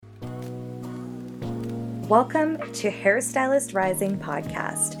Welcome to Hairstylist Rising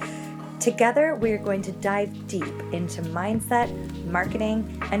podcast. Together, we are going to dive deep into mindset,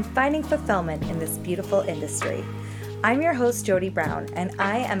 marketing, and finding fulfillment in this beautiful industry. I'm your host, Jody Brown, and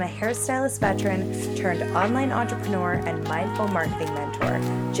I am a hairstylist veteran turned online entrepreneur and mindful marketing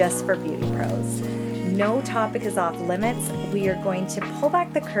mentor just for beauty pros. No topic is off limits. We are going to pull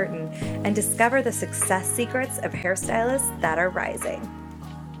back the curtain and discover the success secrets of hairstylists that are rising.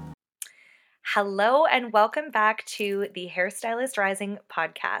 Hello and welcome back to the Hairstylist Rising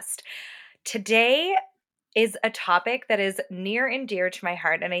podcast. Today is a topic that is near and dear to my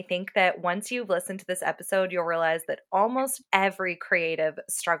heart, and I think that once you've listened to this episode, you'll realize that almost every creative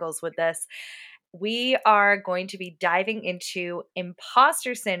struggles with this. We are going to be diving into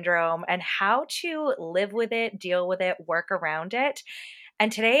imposter syndrome and how to live with it, deal with it, work around it.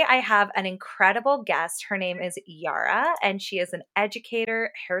 And today I have an incredible guest. Her name is Yara, and she is an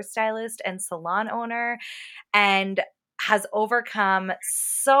educator, hairstylist, and salon owner, and has overcome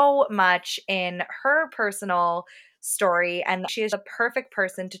so much in her personal story. And she is the perfect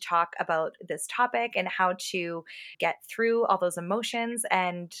person to talk about this topic and how to get through all those emotions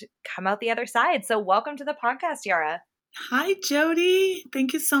and come out the other side. So, welcome to the podcast, Yara. Hi, Jody.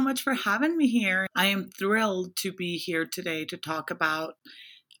 Thank you so much for having me here. I am thrilled to be here today to talk about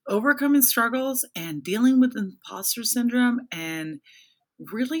overcoming struggles and dealing with imposter syndrome and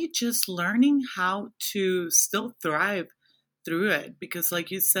really just learning how to still thrive through it. Because,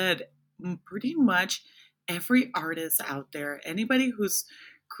 like you said, pretty much every artist out there, anybody who's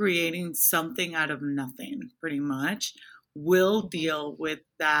creating something out of nothing, pretty much, will deal with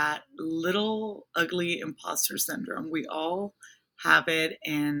that little ugly imposter syndrome. We all have it,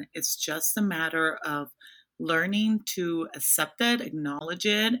 and it's just a matter of learning to accept it, acknowledge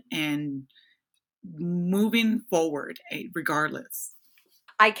it, and moving forward regardless.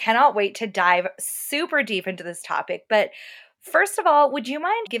 I cannot wait to dive super deep into this topic. But first of all, would you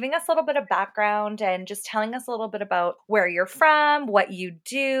mind giving us a little bit of background and just telling us a little bit about where you're from, what you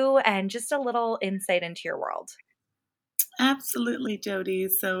do, and just a little insight into your world? Absolutely, Jody.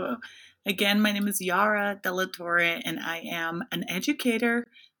 So, again, my name is Yara Torre, and I am an educator,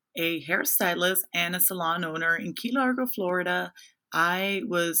 a hairstylist, and a salon owner in Key Largo, Florida. I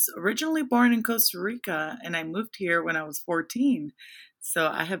was originally born in Costa Rica, and I moved here when I was 14. So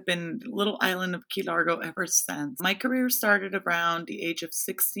I have been little island of Key Largo ever since. My career started around the age of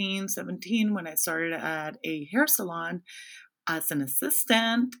 16, 17 when I started at a hair salon as an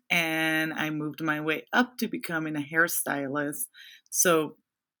assistant, and I moved my way up to becoming a hairstylist. So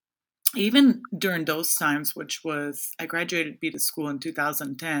even during those times, which was, I graduated beauty school in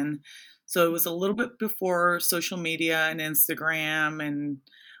 2010. So it was a little bit before social media and Instagram and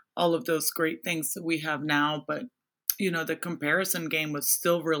all of those great things that we have now. But, the comparison game was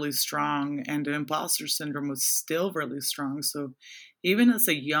still really strong and the imposter syndrome was still really strong. So even as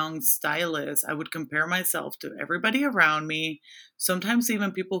a young stylist, I would compare myself to everybody around me, sometimes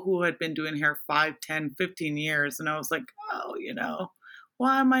even people who had been doing hair 5, 10, 15 years. And I was like, oh,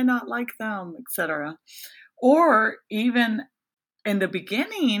 why am I not like them, etc. Or even in the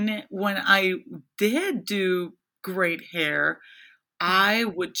beginning, when I did do great hair, I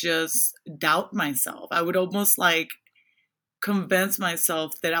would just doubt myself. I would almost convince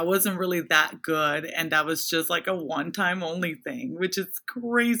myself that I wasn't really that good and that was just like a one-time only thing, which is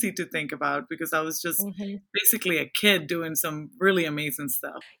crazy to think about because I was just basically a kid doing some really amazing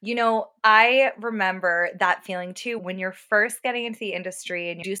stuff. I remember that feeling too when you're first getting into the industry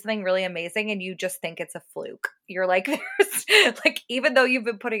and you do something really amazing and you just think it's a fluke. You're like, there's even though you've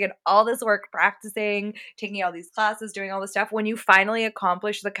been putting in all this work, practicing, taking all these classes, doing all this stuff, when you finally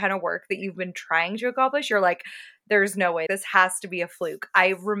accomplish the kind of work that you've been trying to accomplish, you're like, there's no way. This has to be a fluke.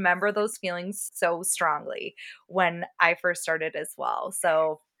 I remember those feelings so strongly when I first started as well.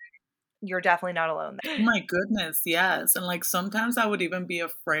 So you're definitely not alone there. Oh my goodness, yes. And sometimes I would even be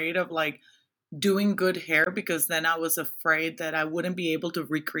afraid of doing good hair because then I was afraid that I wouldn't be able to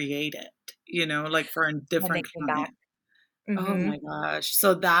recreate it, for a When they different came client. back. Oh my gosh.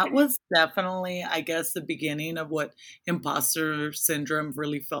 So that was definitely, I guess, the beginning of what imposter syndrome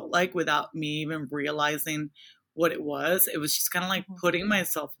really felt like without me even realizing what it was. It was just kind of like putting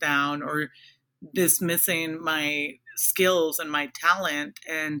myself down or dismissing my skills and my talent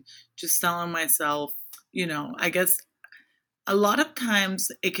and just telling myself, I guess a lot of times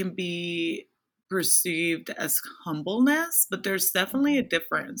it can be perceived as humbleness, but there's definitely a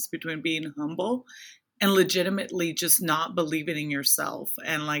difference between being humble and legitimately just not believing in yourself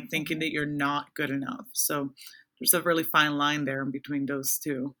and thinking that you're not good enough. So there's a really fine line there in between those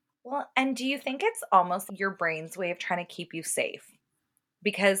two. Well, and do you think it's almost your brain's way of trying to keep you safe?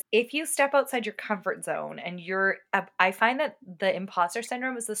 Because if you step outside your comfort zone and I find that the imposter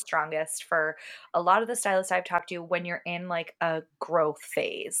syndrome is the strongest for a lot of the stylists I've talked to when you're in like a growth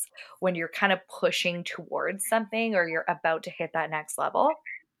phase, when you're kind of pushing towards something or you're about to hit that next level.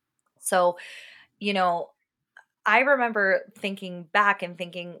 So, you know, I remember thinking back and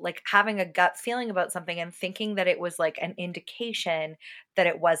thinking, like, having a gut feeling about something and thinking that it was like an indication that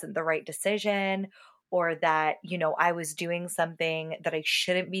it wasn't the right decision or that, I was doing something that I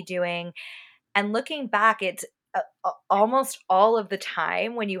shouldn't be doing. And looking back, it's almost all of the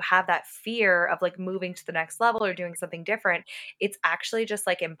time when you have that fear of like moving to the next level or doing something different, it's actually just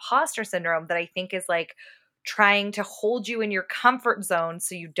like imposter syndrome that I think is like trying to hold you in your comfort zone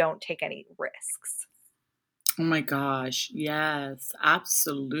so you don't take any risks. Oh my gosh. Yes,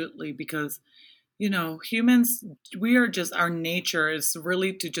 absolutely. Because humans, we are just, our nature is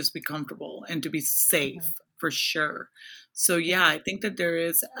really to just be comfortable and to be safe Mhm, for sure. So, yeah, mhm. I think that there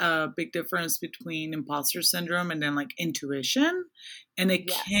is a big difference between imposter syndrome and then like intuition. And it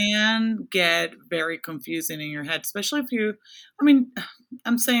Yes. can get very confusing in your head, especially if you, I mean,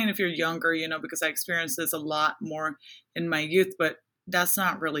 I'm saying if you're younger, because I experienced this a lot more in my youth, but that's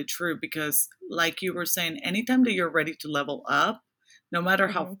not really true because, like you were saying, anytime that you're ready to level up, no matter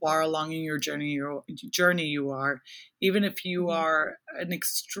how Mhm, far along in your journey you are, even if you mhm. are an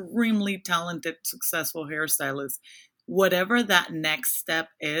extremely talented, successful hairstylist, whatever that next step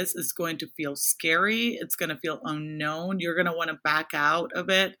is going to feel scary. It's going to feel unknown. You're going to want to back out of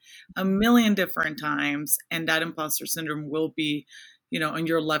it a million different times, and that imposter syndrome will be, on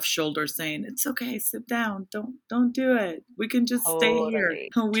your left shoulder saying, "It's okay, sit down. Don't do it. We can just stay here.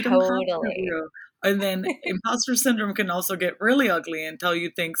 Totally, We don't have to totally. grow." And then imposter syndrome can also get really ugly and tell you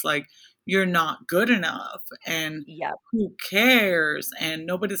things like you're not good enough and Yep. who cares and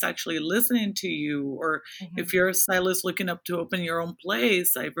nobody's actually listening to you. Or Mhm. if you're a stylist looking up to open your own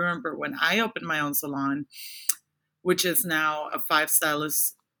place, I remember when I opened my own salon, which is now a five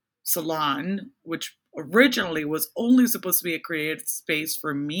stylist salon, which originally was only supposed to be a creative space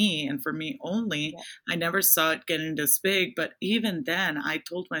for me and for me only. Yep. I never saw it getting this big, but even then I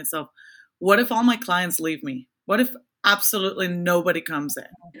told myself, what if all my clients leave me? What if absolutely nobody comes in?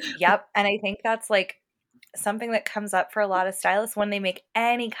 Yep, and I think that's, like, something that comes up for a lot of stylists when they make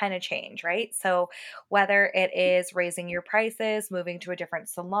any kind of change, right? So, whether it is raising your prices, moving to a different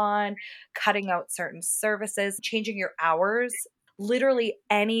salon, cutting out certain services, changing your hours, literally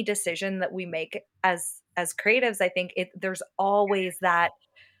any decision that we make as creatives, I think there's always that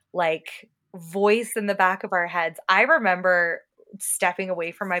like voice in the back of our heads. I remember stepping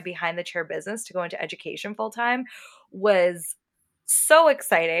away from my behind the chair business to go into education full time was so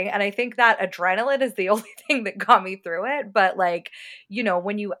exciting, and I think that adrenaline is the only thing that got me through it. But like,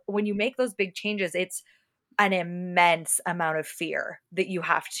 when you make those big changes, it's an immense amount of fear that you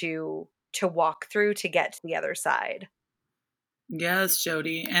have to walk through to get to the other side. Yes,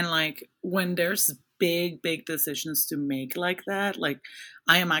 Jody. And like when there's big decisions to make like that, like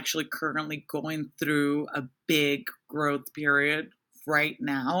I am actually currently going through a big growth period right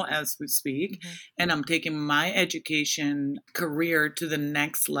now as we speak. Mhm, And I'm taking my education career to the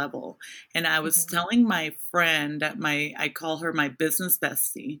next level. And I was mhm, telling my friend that I call her my business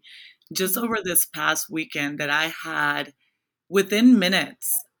bestie, just mhm, over this past weekend that I had within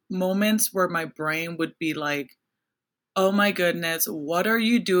minutes moments where my brain would be like, oh my goodness, what are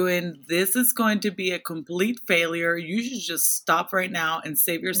you doing? This is going to be a complete failure. You should just stop right now and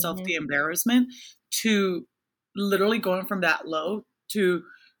save yourself mhm. the embarrassment, to literally going from that low to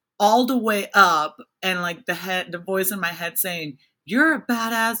all the way up, and like the voice in my head saying, "You're a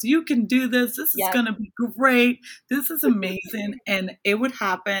badass. You can do this. This is Yep. going to be great. This is amazing." And it would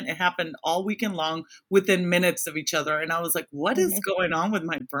happen. It happened all weekend long within minutes of each other. And I was like, what is Mhm. going on with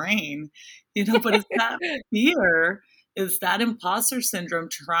my brain? But it's that fear, is that imposter syndrome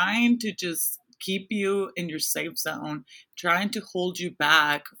trying to just keep you in your safe zone, trying to hold you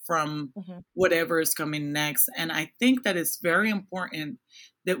back from Mhm. whatever is coming next. And I think that it's very important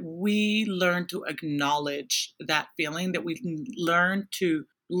that we learn to acknowledge that feeling, that we learn to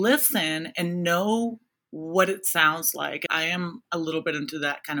listen and know what it sounds like. I am a little bit into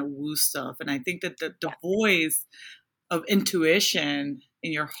that kind of woo stuff. And I think that the Yeah, voice of intuition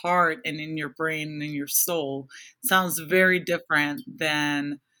in your heart and in your brain and in your soul sounds mhm, very different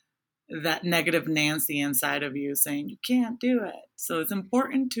than that negative Nancy inside of you saying you can't do it. So it's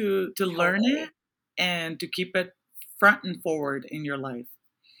important to learn it totally. and to keep it front and forward in your life.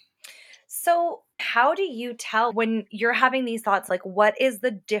 So, how do you tell when you're having these thoughts? Like, what is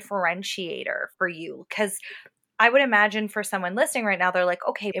the differentiator for you? Because I would imagine for someone listening right now, they're like,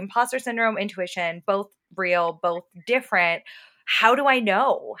 okay, imposter syndrome, intuition, both real, both different. how do I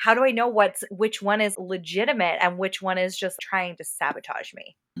know? How do I know which one is legitimate and which one is just trying to sabotage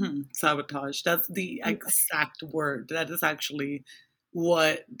me? Sabotage. That's the exact word. That is actually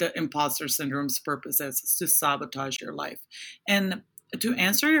what the imposter syndrome's purpose is to sabotage your life. And to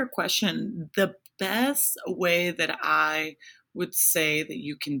answer your question, the best way that I would say that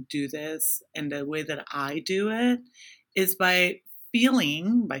you can do this and the way that I do it is by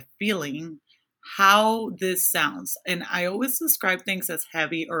feeling how this sounds. And I always describe things as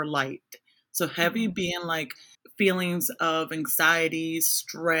heavy or light. So heavy Mhm, being like feelings of anxiety,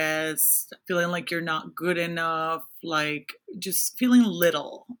 stress, feeling like you're not good enough, like just feeling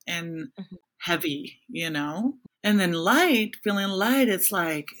little and mhm, heavy. And then light, feeling light, it's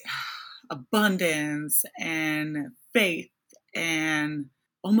like abundance and faith and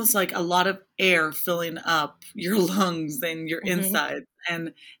almost like a lot of air filling up your lungs and your mhm. insides.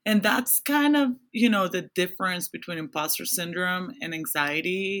 And that's kind of, the difference between imposter syndrome and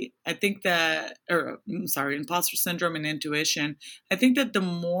anxiety. I think that, or sorry, imposter syndrome and intuition. I think that the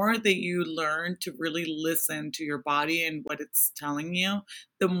more that you learn to really listen to your body and what it's telling you,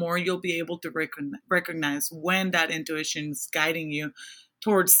 the more you'll be able to recognize when that intuition is guiding you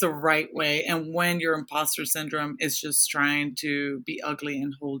towards the right way and when your imposter syndrome is just trying to be ugly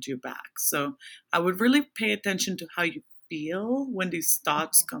and hold you back. So I would really pay attention to how you feel when these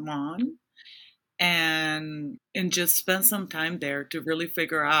thoughts come on and just spend some time there to really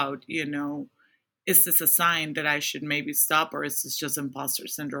figure out, is this a sign that I should maybe stop, or is this just imposter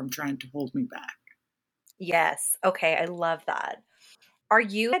syndrome trying to hold me back? Yes. Okay, I love that. Are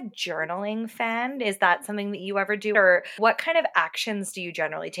you a journaling fan? Is that something that you ever do? Or what kind of actions do you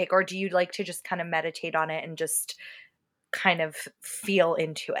generally take? Or do you like to just kind of meditate on it and just kind of feel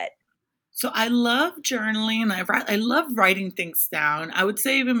into it? So I love journaling. I love writing things down. I would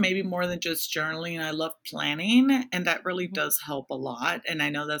say even maybe more than just journaling. I love planning, and that really Mhm, does help a lot. And I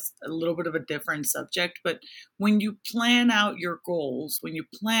know that's a little bit of a different subject, but when you plan out your goals, when you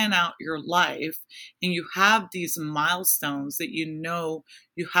plan out your life, and you have these milestones that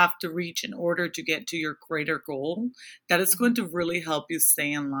you have to reach in order to get to your greater goal, that is mhm, going to really help you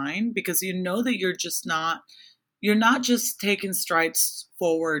stay in line because you know that you're not just taking strides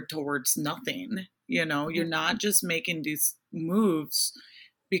forward towards nothing. You're mhm, not just making these moves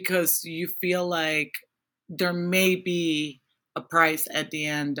because you feel like there may be a price at the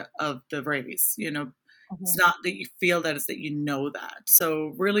end of the race. It's mhm, not that you feel that, it's that you know that.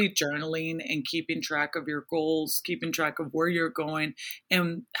 So, really journaling and keeping track of your goals, keeping track of where you're going,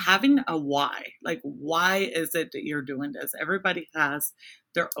 and having a why. Like, why is it that you're doing this? Everybody has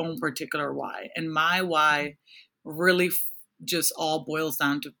their own particular why. And my mhm, why really just all boils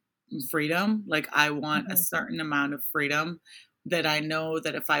down to freedom. Like, I want a mhm, certain amount of freedom that I know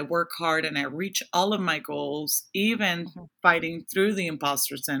that if I work hard and I reach all of my goals, even mhm, fighting through the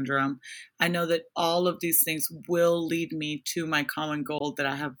imposter syndrome, I know that all of these things will lead me to my common goal that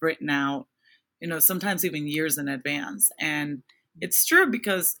I have written out, sometimes even years in advance. And it's true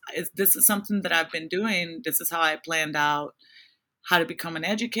because this is something that I've been doing. This is how I planned out how to become an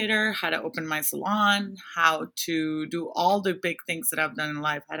educator, how to open my salon, how to do all the big things that I've done in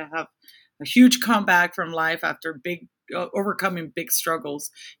life, how to have a huge comeback from life after overcoming big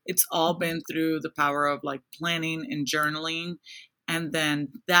struggles. It's all mhm. been through the power of like planning and journaling. And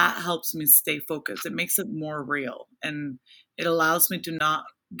then that helps me stay focused. It makes it more real and it allows me to not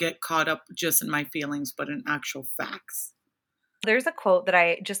get caught up just in my feelings, but in actual facts. There's a quote that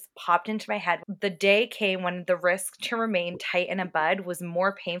I just popped into my head. The day came when the risk to remain tight in a bud was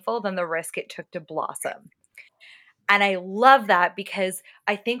more painful than the risk it took to blossom. And I love that because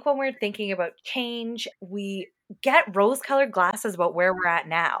I think when we're thinking about change, we get rose colored glasses about where we're at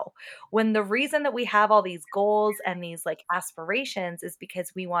now. When the reason that we have all these goals and these like aspirations is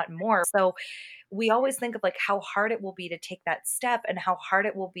because we want more. So we always think of like how hard it will be to take that step and how hard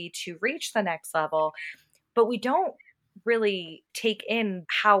it will be to reach the next level, but we don't really take in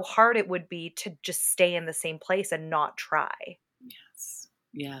how hard it would be to just stay in the same place and not try. Yes.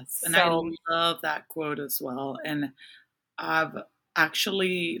 Yes. And I So, love that quote as well. And I've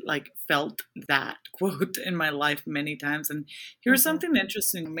actually like felt that quote in my life many times. And here's mhm, something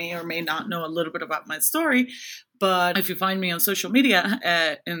interesting. You may or may not know a little bit about my story, but if you find me on social media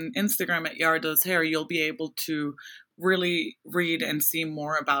in Instagram at Yara Does Hair, you'll be able to really read and see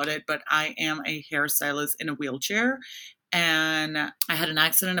more about it. But I am a hairstylist in a wheelchair. And I had an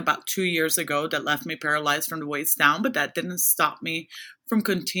accident about 2 years ago that left me paralyzed from the waist down, but that didn't stop me from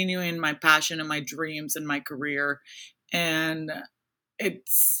continuing my passion and my dreams and my career. And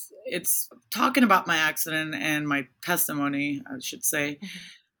it's talking about my accident and my testimony, I should say.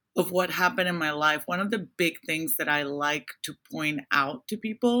 mhm, of what happened in my life, one of the big things that I like to point out to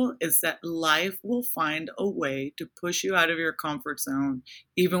people is that life will find a way to push you out of your comfort zone,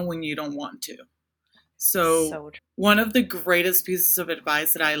 even when you don't want to. So, So true. one of the greatest pieces of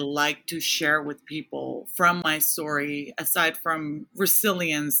advice that I like to share with people from my story, aside from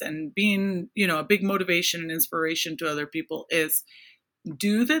resilience and being, a big motivation and inspiration to other people, is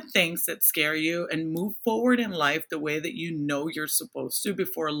do the things that scare you and move forward in life the way that you know you're supposed to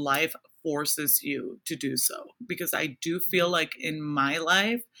before life forces you to do so. Because I do feel Mhm, like in my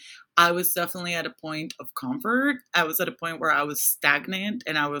life, I was definitely at a point of comfort. I was at a point where I was stagnant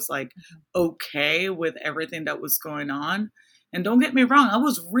and I was like mhm. okay with everything that was going on. And don't get me wrong, I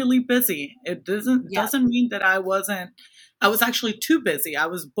was really busy. It doesn't Yeah. doesn't mean that I was actually too busy. I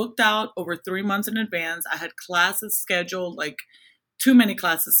was booked out over 3 months in advance. I had classes scheduled like too many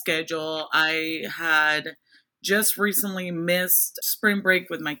classes scheduled. I had just recently missed spring break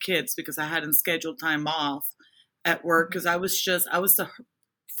with my kids because I hadn't scheduled time off at work Mhm. because I was the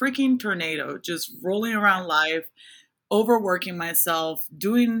freaking tornado, just rolling around life, overworking myself,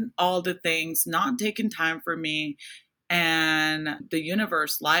 doing all the things, not taking time for me. And the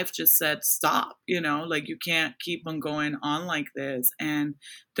universe, life just said, stop, like you can't keep on going on like this. And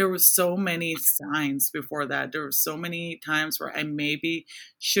there was so many signs before that. There were so many times where I maybe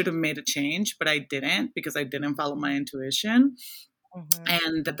should have made a change, but I didn't because I didn't follow my Mhm. intuition. Mhm.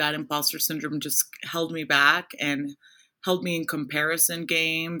 And that imposter syndrome just held me back and held me in comparison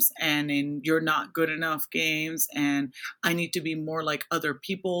games and in you're not good enough games and I need to be more like other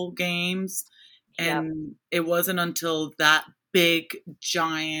people games. Yep. And it wasn't until that big,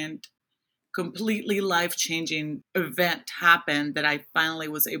 giant, completely life changing event happened that I finally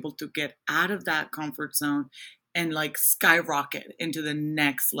was able to get out of that comfort zone and like skyrocket into the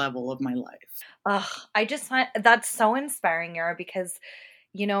next level of my life. Ugh, I just find that's so inspiring, Yara, because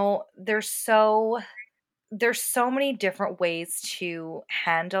there's so many different ways to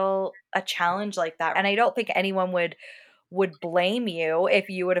handle a challenge like that. And I don't think anyone would blame you if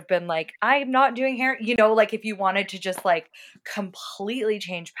you would have been like, I'm not doing hair, like if you wanted to just like completely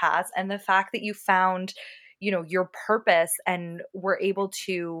change paths. And the fact that you found, your purpose and were able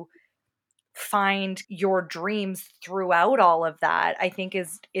to find your dreams throughout all of that, I think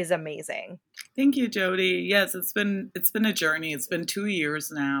is amazing. Thank you, Jody. Yes, it's been a journey. It's been 2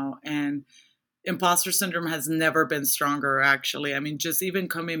 years now, and imposter syndrome has never been stronger, actually. I mean, just even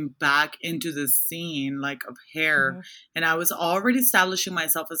coming back into the scene like of hair, Mhm, and I was already establishing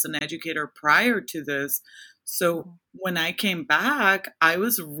myself as an educator prior to this. So mhm, when I came back, I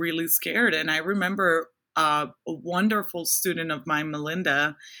was really scared. And I remember a wonderful student of mine,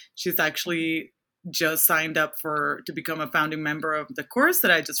 Melinda, she's mhm. actually just signed up for to become a founding member of the course that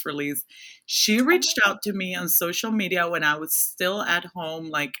I just released. She Oh my reached god. out to me on social media when I was still at home,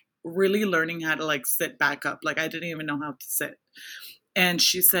 like really learning how to like sit back up. Like I didn't even know how to sit. And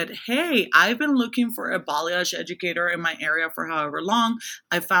she said, hey, I've been looking for a balayage educator in my area for however long.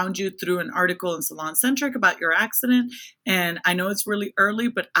 I found you through an article in Salon Centric about your accident. And I know it's really early,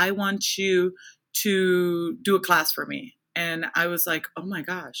 but I want you to do a class for me. And I was like, oh my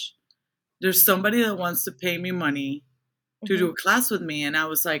gosh, there's somebody that wants to pay me money to do Mhm. a class with me. And I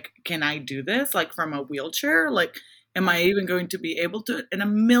was like, can I do this like from a wheelchair? Like, am I even going to be able to? And a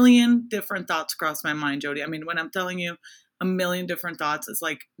million different thoughts crossed my mind, Jody. I mean, when I'm telling you a million different thoughts, it's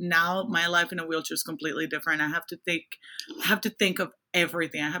like now my life in a wheelchair is completely different. I have to think of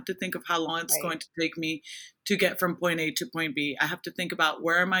everything. I have to think of how long it's Right. going to take me to get from point A to point B. I have to think about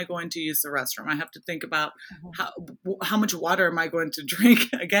where am I going to use the restroom. I have to think about Mhm. how how much water am I going to drink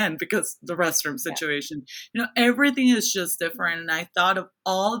again because the restroom Yeah. situation. Everything is just different. And I thought of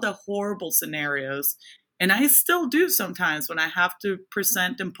all the horrible scenarios. And I still do sometimes when I have to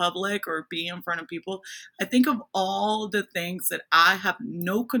present in public or be in front of people. I think of all the things that I have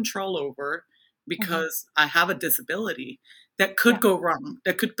no control over Mhm. because I have a disability that could Yeah. go wrong,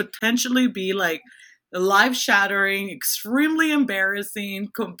 that could potentially be like life shattering, extremely embarrassing,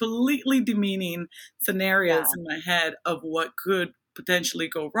 completely demeaning Yeah. scenarios in my head of what could potentially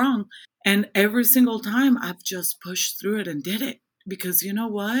go wrong. And every single time I've just pushed through it and did it because you know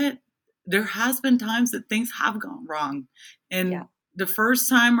what? There has been times that things have gone wrong. Yeah. And the first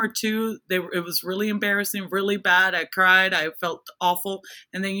time or two, it was really embarrassing, really bad. I cried. I felt awful.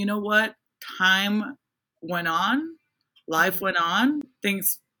 And then you know what? Time went on. Life Mhm. went on.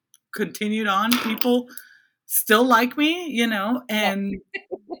 Things continued on. People still like me, Yep. and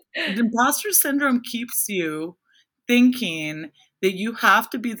the imposter syndrome keeps you thinking that you have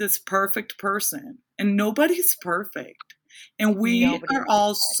to be this perfect person, and nobody's perfect. And we Nobody's are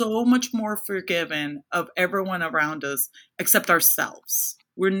all perfect. so much more forgiven of everyone around us except ourselves.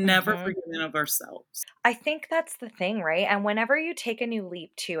 We're never Mhm. forgiving of ourselves. I think that's the thing, right? And whenever you take a new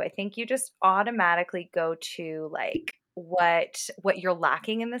leap too, I think you just automatically go to like what you're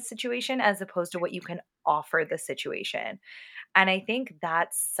lacking in this situation as opposed to what you can offer the situation. And I think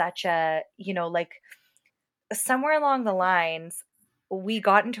that's such a, like somewhere along the lines, we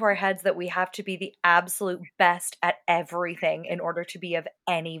got into our heads that we have to be the absolute best at everything in order to be of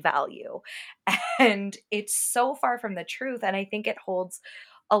any value. And it's so far from the truth. And I think it holds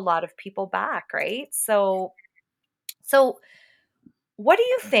a lot of people back, right? So what do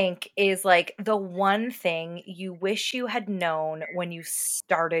you think is like the one thing you wish you had known when you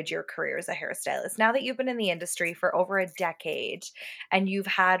started your career as a hairstylist? Now that you've been in the industry for over a decade and you've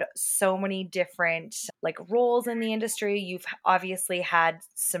had so many different like roles in the industry, you've obviously had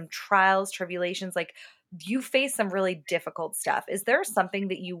some trials, tribulations, like you face some really difficult stuff. Is there something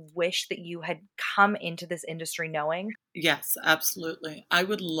that you wish that you had come into this industry knowing? Yes, absolutely. I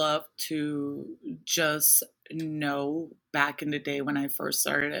would love to just know back in the day when I first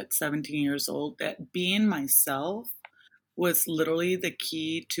started at 17 years old that being myself was literally the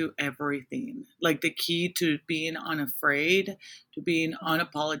key to everything. Like the key to being unafraid, to being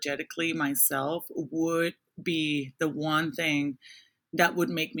unapologetically myself would be the one thing that would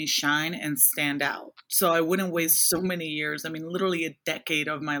make me shine and stand out. So I wouldn't Mhm. waste so many years, I mean, literally a decade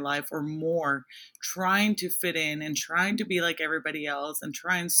of my life or more, trying to fit in and trying to be like everybody else and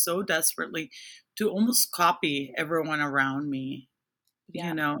trying so desperately to almost copy everyone around me,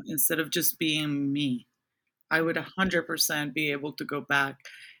 Yeah. instead of just being me. I would 100% be able to go back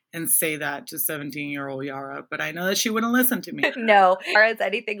and say that to 17-year-old Yara, but I know that she wouldn't listen to me. No, or as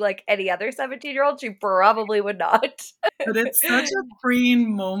anything like any other 17-year-old, she probably would not. But it's such a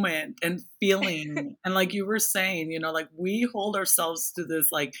freeing moment and feeling. And like you were saying, like we hold ourselves to this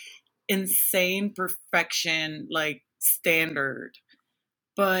like insane perfection, like standard.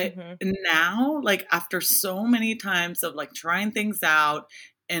 But Mhm, now, like after so many times of like trying things out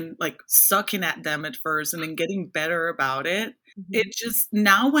and like sucking at them at first and then getting better about it, it mhm. just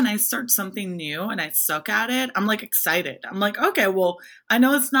now when I start something new and I suck at it, I'm like excited. I'm like, okay, well, I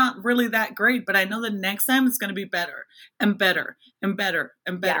know it's not really that great, but I know the next time it's going to be better and better and better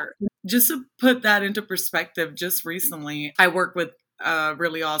and Yeah. better. Just to put that into perspective, just recently, I work with a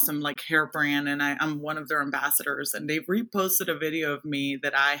really awesome like hair brand and I'm one of their ambassadors and they reposted a video of me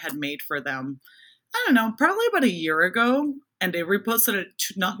that I had made for them. I don't know, probably about a year ago and they reposted it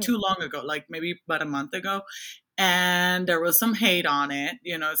not Mhm, too long ago, like maybe about a month ago. And there was some hate on it.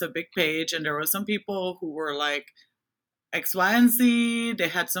 It's a big page and there were some people who were like X, Y, and Z. They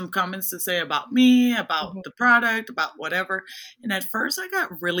had some comments to say about me, about mhm, the product, about whatever. And at first I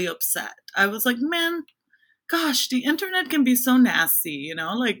got really upset. I was like, man, gosh, the internet can be so nasty,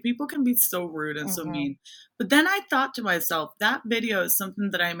 like people can be so rude and so mhm, mean. But then I thought to myself, that video is something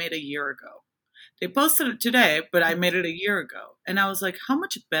that I made a year ago. They posted it today, but I mhm. made it a year ago. And I was like, how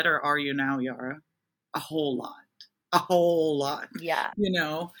much better are you now, Yara? A whole lot. A whole lot, Yeah. you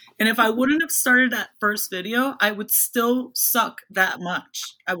know? And if I wouldn't have started that first video, I would still suck that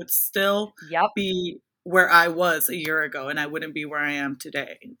much. I would still Yep. be where I was a year ago and I wouldn't be where I am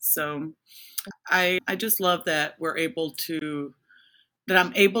today. So I just love that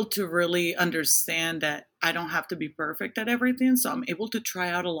I'm able to really understand that I don't have to be perfect at everything. So I'm able to try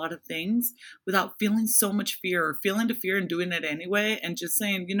out a lot of things without feeling so much fear or feeling the fear and doing it anyway. And just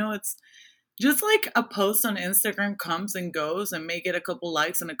saying, it's just like a post on Instagram comes and goes and may get a couple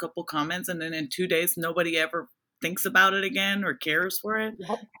likes and a couple comments. And then in 2 days, nobody ever thinks about it again or cares for it.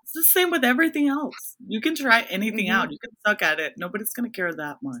 Yep. It's the same with everything else. You can try anything Mhm. out. You can suck at it. Nobody's going to care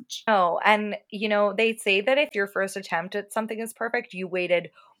that much. No, and, they say that if your first attempt at something is perfect, you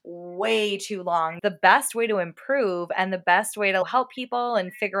waited way too long. The best way to improve and the best way to help people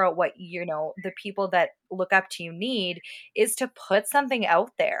and figure out what, the people that look up to you need is to put something out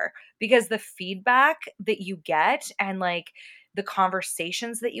there because the feedback that you get and like the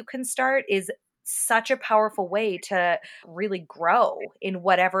conversations that you can start is such a powerful way to really grow in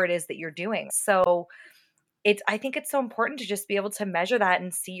whatever it is that you're doing. So, I think it's so important to just be able to measure that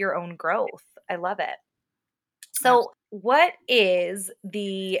and see your own growth. I love it. So, what is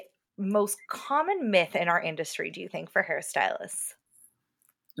the most common myth in our industry, do you think, for hairstylists?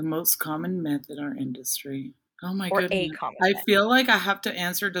 The most common myth in our industry. Oh my Or a goodness. common I myth? feel like I have to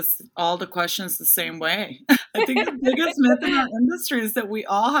answer all the questions the same way. I think the biggest myth in our industry is that we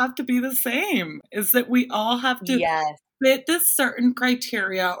all have to be the same, is that we all have to Yes. fit this certain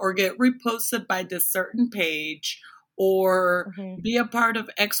criteria or get reposted by this certain page or Mhm. be a part of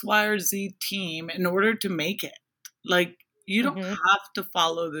X, Y, or Z team in order to make it. Like, you don't Mhm. have to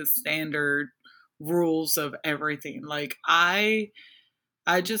follow the standard rules of everything. Like, I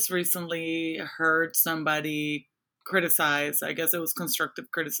I just recently heard somebody criticize, I guess it was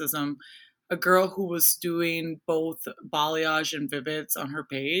constructive criticism, a girl who was doing both balayage and Vivids on her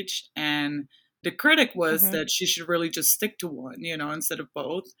page. And the critic was Mhm. that she should really just stick to one, instead of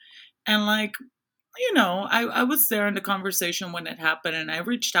both. And like, I was there in the conversation when it happened, and I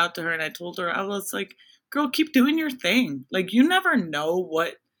reached out to her and I told her, I was like, girl, keep doing your thing. Like, you never know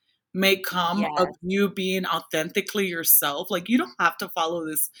what may come of Yes. you being authentically yourself. Like, you don't have to follow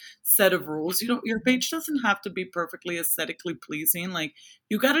this set of rules. Your Mhm. page doesn't have to be perfectly aesthetically pleasing. Like,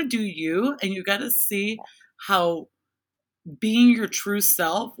 you got to do you, and you got to see how being your true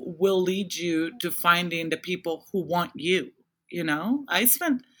self will lead you to finding the people who want you. I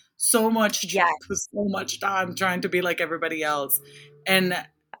spent Yes. so much time trying to be like everybody else. And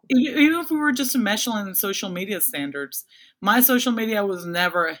even if we were just measuring social media standards, my social media was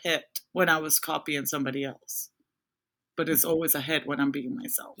never a hit when I was copying somebody else, but it's always a hit when I'm being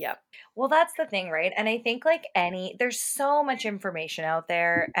myself. Yep. Well, that's the thing, right? And I think there's so much information out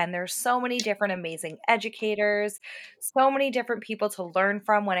there and there's so many different amazing educators, so many different people to learn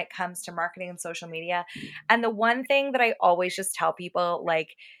from when it comes to marketing and social media. And the one thing that I always just tell people,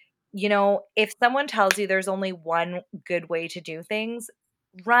 if someone tells you there's only one good way to do things,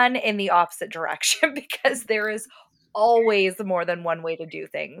 run in the opposite direction because there is always more than one way to do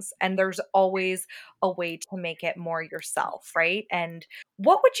things. And there's always a way to make it more yourself, right? And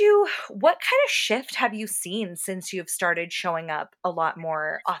what kind of shift have you seen since you've started showing up a lot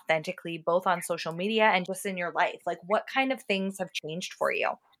more authentically, both on social media and just in your life? Like, what kind of things have changed for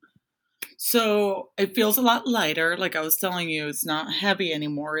you? So it feels a lot lighter. Like I was telling you, it's not heavy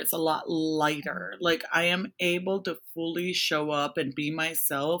anymore. It's a lot Mhm. lighter. Like I am able to fully show up and be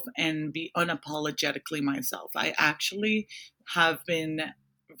myself and be unapologetically myself. I actually have been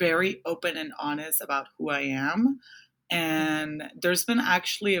very open and honest about who I am. Mhm. And there's been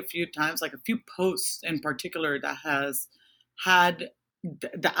actually a few times, like a few posts in particular, that has had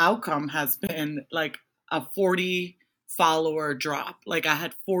the outcome has been like a 40 follower drop. Like I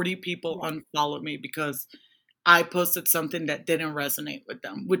had 40 people Yeah. unfollow me because I posted something that didn't resonate with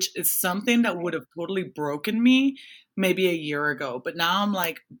them, which is something that would Right. have totally broken me maybe a year ago. But now I'm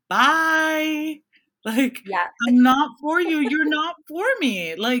like, bye. Like, Yeah. I'm not for you. You're not for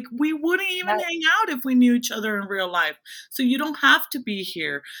me. Like, we wouldn't even That, hang out if we knew each other in real life. So you don't have to be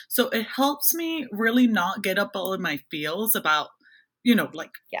here. So it helps me really not get up all in my feels about,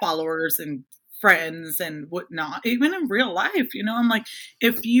 like yeah. followers and friends and whatnot, even in real life. I'm like,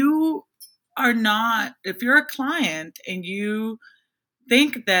 if you if you're a client and you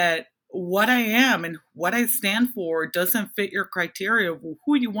think that what I am and what I stand for doesn't fit your criteria of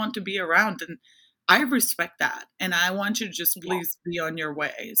who you want to be around, and I respect that. And I want you to just Yeah. please be on your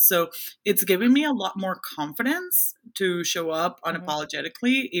way. So it's given me a lot more confidence to show up Mhm.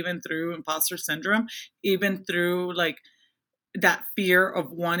 unapologetically, even through imposter syndrome, even through like that fear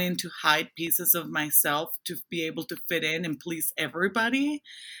of wanting to hide pieces of myself to be able to fit in and please everybody.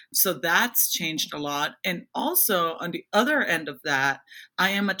 So that's Mhm. changed a lot. And also, on the other end of that,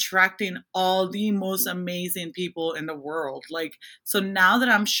 I am attracting all the most amazing people in the world. Like, so now that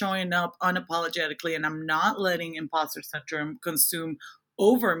I'm showing up unapologetically and I'm not letting imposter syndrome consume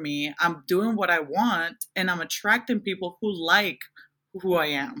over me, I'm doing what I want and I'm attracting people who like who I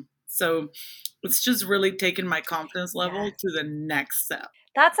am. So it's just really taken my confidence level Yes. to the next step.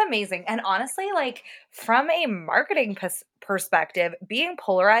 That's amazing. And honestly, from a marketing perspective, being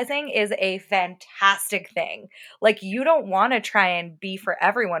polarizing is a fantastic thing. Like, you don't want to try and be for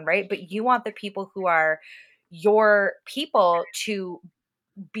everyone, right? But you want the people who are your people to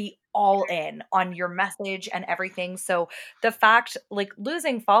be all in on your message and everything. So the fact, like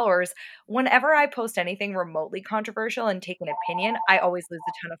losing followers, whenever I post anything remotely controversial and take an opinion, I always lose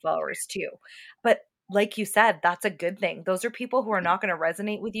a ton of followers too. But like you said, that's a good thing. Those are people who are not going to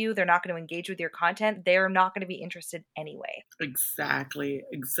resonate with you. They're not going to engage with your content. They're not going to be interested anyway. Exactly,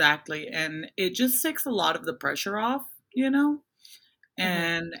 exactly. And it just takes a lot of the pressure off. Hmm.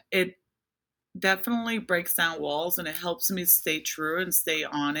 And it definitely breaks down walls and it helps me stay true and stay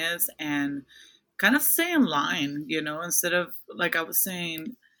honest and kind of stay in line, instead of like I was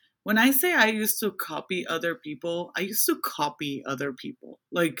saying, when I say I used to copy other people, I used to copy other people.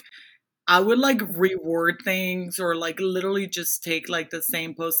 Like I would like Hmm. reword things or like literally just take like the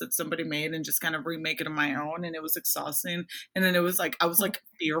same post that somebody made and just kind of remake it on my own. And it was exhausting. And then it was like, I was like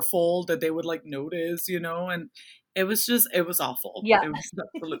fearful that they would like notice, and it was awful. Yeah. It was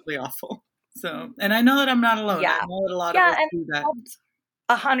absolutely awful. So, and I know that I'm not alone. I Yeah. know that a lot of Yeah. us And do that.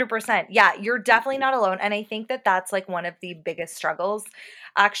 100%. Yeah, you're definitely not alone. And I think that that's like one of the biggest struggles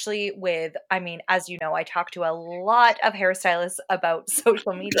actually with, I mean, as you know, I talk to a lot of hairstylists about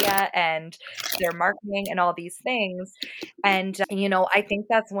social media and their marketing and all these things. And, I think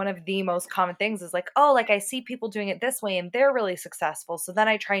that's one of the most common things is like, oh, like I see people doing it this way and they're really successful. So then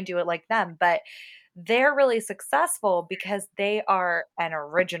I try and do it like them. But they're really successful because they are an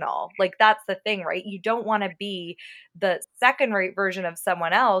original. Like that's the thing, right? You don't want to be the second rate version of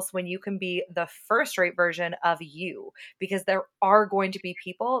someone else when you can be the first rate version of you because there are going to be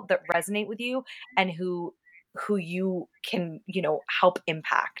people that resonate with you and who you can, help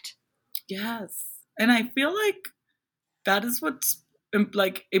impact. Yes. And I feel like that is what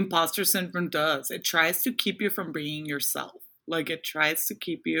like imposter syndrome does. It tries to keep you from being yourself. Like it tries to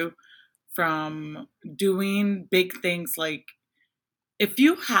keep you from doing big things. Like if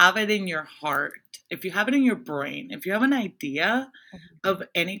you have it in your heart, if you have it in your brain, if you have an idea of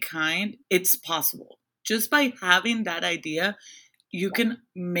any kind, it's possible. Just by having that idea, you can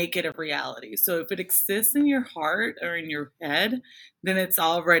make it a reality. So if it exists in your heart or in your head, then it's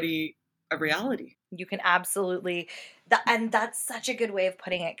already a reality. You can absolutely that, and that's such a good way of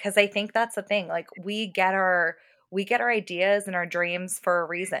putting it because I think that's the thing. Like we get our ideas and our dreams for a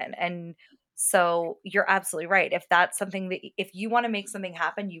reason. And so you're absolutely right. If that's something that if you want to make something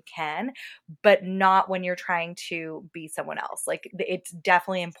happen, you can, but not when you're trying to be someone else. Like it's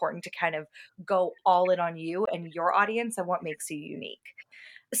definitely important to kind of go all in on you and your audience and what makes you unique.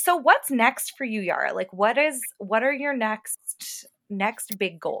 So what's next for you, Yara? Like what are your next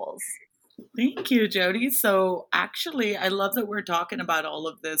big goals? Thank you, Jody. So, actually, I love that we're talking about all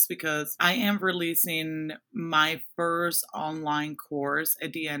of this because I am releasing my first online course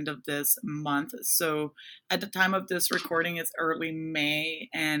at the end of this month. So, at the time of this recording, it's early May,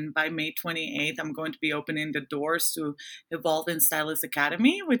 and by May 28th, I'm going to be opening the doors to Evolve in Stylist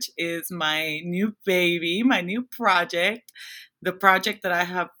Academy, which is my new baby, my new project, the project that I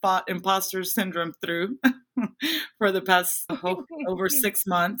have fought imposter syndrome through. For the past over 6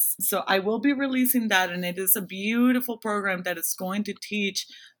 months. So I will be releasing that, and it is a beautiful program that is going to teach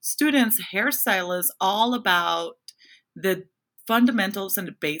students, hairstylists, all about the fundamentals and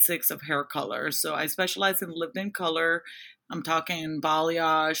the basics of hair color. So I specialize in lived in color. I'm talking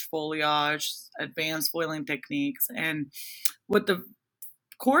balayage, foliage, advanced foiling techniques. And what the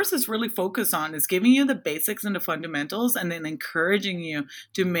course is really focused on is giving you the basics and the fundamentals and then encouraging you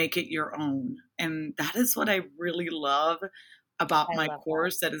to make it your own. And that is what I really love about I my love that.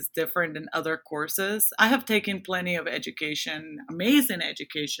 course that is different than other courses. I have taken plenty of education, amazing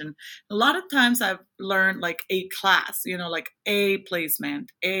education. A lot of times I've learned like a class, like a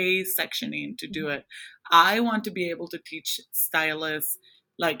placement, a sectioning to do Mhm. it. I want to be able to teach stylists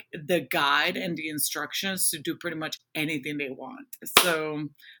like the guide and the instructions to do pretty much anything they want. So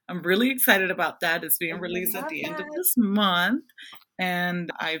I'm really excited about that. It's being I released at love the end of that. this month.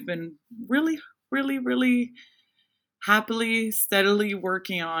 And I've been really, really, really happily, steadily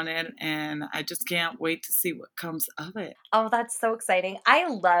working on it. And I just can't wait to see what comes of it. Oh, that's so exciting. I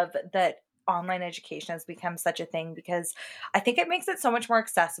love that online education has become such a thing because I think it makes it so much more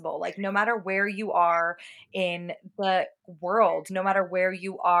accessible. Like, no matter where you are in the world, no matter where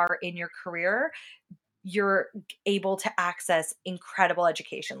you are in your career, you're able to access incredible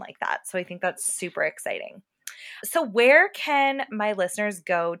education like that. So I think that's super exciting. So, where can my listeners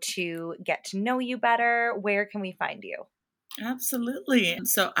go to get to know you better? Where can we find you? Absolutely.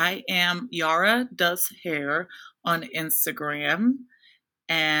 So I am Yara Does Hair on Instagram.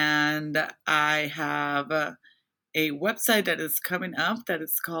 And I have a website that is coming up that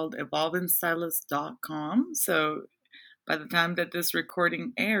is called evolvingstylist.com. So by the time that this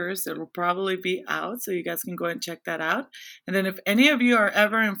recording airs, it'll probably be out. So you guys can go and check that out. And then if any of you are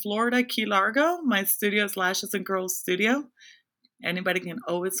ever in Florida, Key Largo, my studio is Lashes and Curls Studio. Anybody can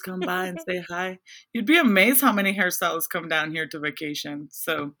always come by and say hi. You'd be amazed how many hairstylists come down here to vacation.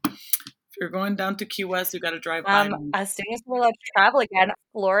 So if you're going down to Key West, you got to drive by me. As soon as we're allowed to travel again,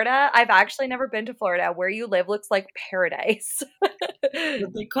 Florida, I've actually never been to Florida. Where you live looks like paradise.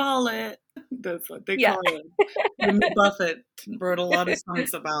 What they call it. That's what they Yeah. call it. Jimmy Buffett wrote a lot of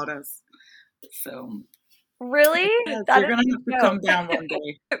songs about us. So Really? yes, That you're is gonna have to no come down one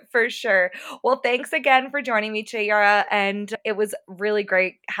day. for sure. Well, thanks again for joining me today, Yara, and it was really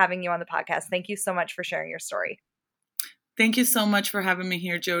great having you on the podcast. Thank you so much for sharing your story. Thank you so much for having me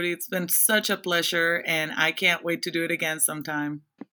here, Jody. It's been such a pleasure, and I can't wait to do it again sometime.